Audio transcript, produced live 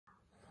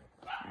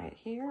Right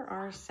here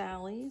are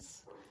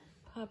Sally's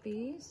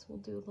puppies. We'll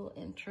do a little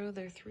intro.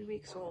 They're 3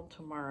 weeks old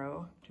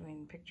tomorrow,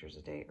 doing pictures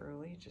a day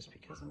early just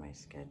because of my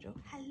schedule.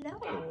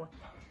 Hello,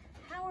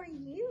 how are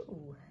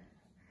you?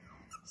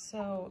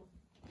 So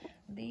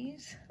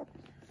these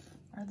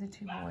are the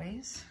two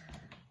boys.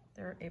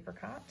 They're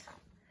apricot.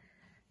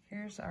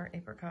 Here's our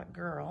apricot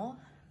girl.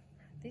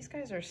 These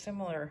guys are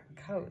similar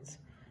coats.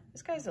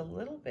 This guy's a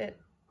little bit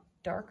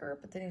darker,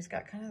 but then he's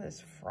got kind of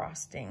this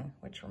frosting,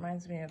 which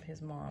reminds me of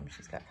his mom.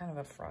 She's got kind of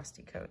a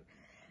frosty coat.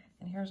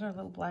 And here's our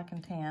little black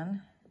and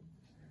tan.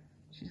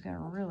 She's got a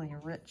really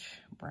rich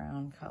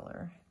brown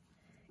color.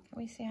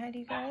 Can we say hi to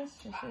you guys?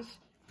 This is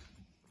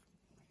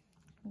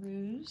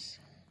Ruse.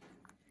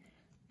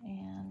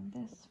 And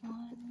this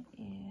one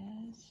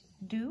is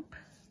Dupe.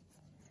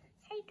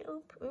 Hey,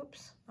 Dupe.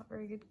 Oops, not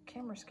very good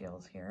camera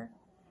skills here.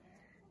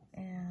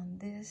 And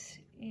this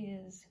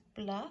is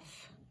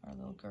Bluff, our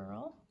little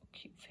girl.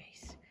 Cute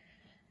face.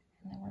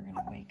 And then we're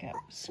gonna wake up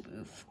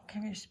Spoof.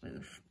 Come here,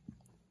 Spoof.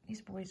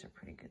 These boys are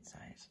pretty good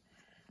size.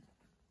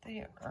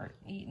 They are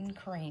eating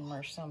cream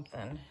or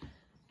something.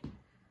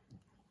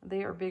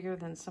 They are bigger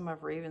than some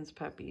of Raven's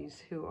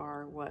puppies, who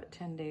are, what,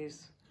 10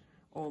 days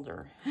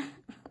older.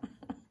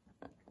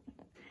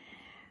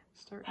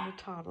 Starting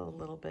to toddle a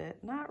little bit.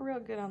 Not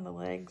real good on the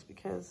legs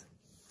because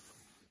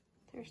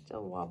they're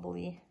still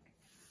wobbly.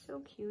 So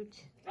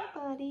cute. Hi,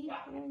 buddy.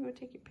 I'm gonna go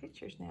take your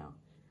pictures now.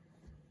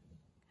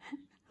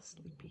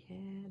 Sleepy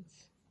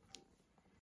heads.